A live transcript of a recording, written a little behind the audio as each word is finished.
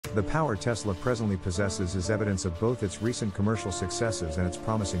The power Tesla presently possesses is evidence of both its recent commercial successes and its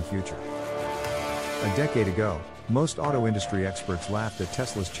promising future. A decade ago, most auto industry experts laughed at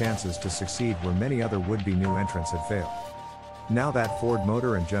Tesla's chances to succeed where many other would-be new entrants had failed. Now that Ford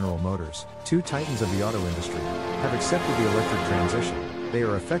Motor and General Motors, two titans of the auto industry, have accepted the electric transition, they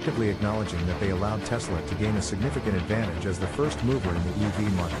are effectively acknowledging that they allowed Tesla to gain a significant advantage as the first mover in the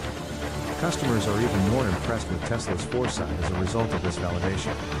EV market. Customers are even more impressed with Tesla's foresight as a result of this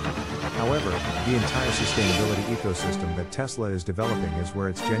validation. However, the entire sustainability ecosystem that Tesla is developing is where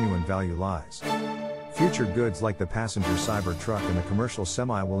its genuine value lies. Future goods like the passenger Cybertruck and the commercial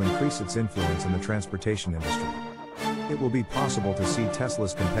semi will increase its influence in the transportation industry. It will be possible to see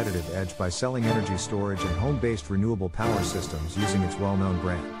Tesla's competitive edge by selling energy storage and home-based renewable power systems using its well-known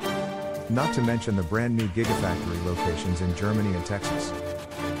brand. Not to mention the brand new Gigafactory locations in Germany and Texas.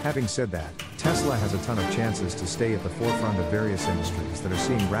 Having said that, Tesla has a ton of chances to stay at the forefront of various industries that are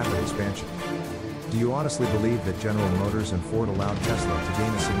seeing rapid expansion. Do you honestly believe that General Motors and Ford allowed Tesla to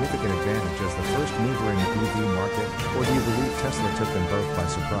gain a significant advantage as the first mover in the EV market, or do you believe Tesla took them both by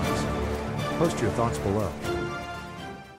surprise? Post your thoughts below.